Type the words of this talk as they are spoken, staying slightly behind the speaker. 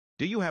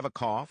Do you have a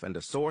cough and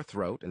a sore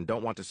throat and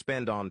don't want to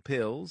spend on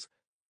pills?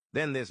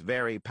 Then this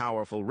very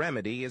powerful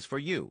remedy is for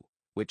you,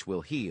 which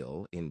will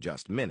heal in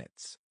just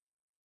minutes.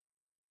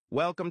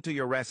 Welcome to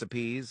your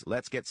recipes.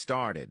 Let's get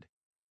started.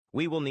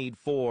 We will need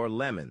 4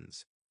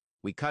 lemons.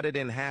 We cut it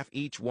in half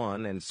each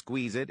one and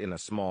squeeze it in a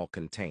small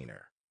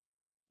container.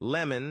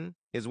 Lemon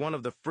is one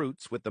of the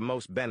fruits with the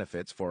most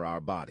benefits for our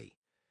body.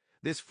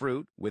 This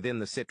fruit, within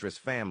the citrus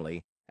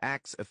family,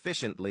 acts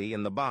efficiently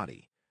in the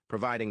body,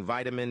 providing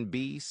vitamin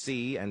B,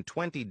 C, and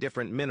 20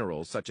 different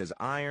minerals such as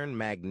iron,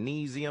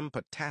 magnesium,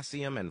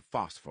 potassium, and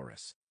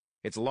phosphorus.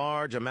 Its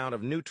large amount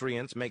of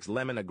nutrients makes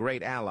lemon a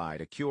great ally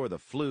to cure the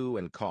flu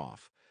and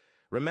cough.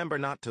 Remember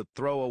not to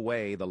throw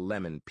away the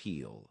lemon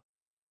peel.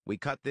 We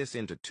cut this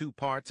into 2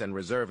 parts and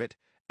reserve it,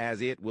 as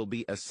it will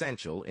be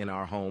essential in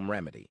our home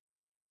remedy.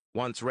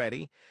 Once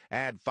ready,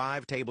 add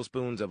 5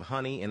 tablespoons of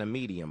honey in a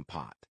medium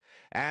pot.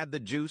 Add the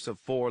juice of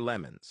 4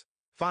 lemons.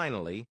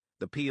 Finally,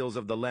 the peels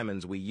of the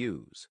lemons we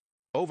use.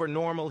 Over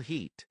normal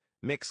heat,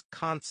 mix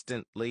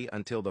constantly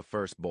until the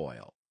first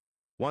boil.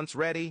 Once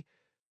ready,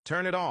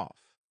 turn it off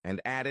and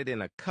add it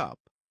in a cup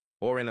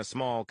or in a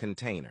small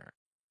container.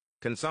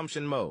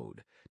 Consumption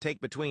mode.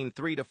 Take between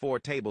 3 to 4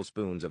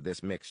 tablespoons of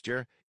this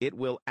mixture. It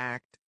will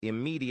act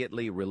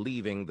immediately,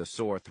 relieving the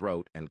sore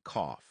throat and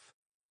cough.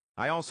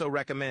 I also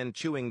recommend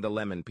chewing the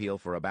lemon peel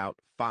for about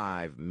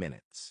 5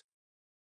 minutes.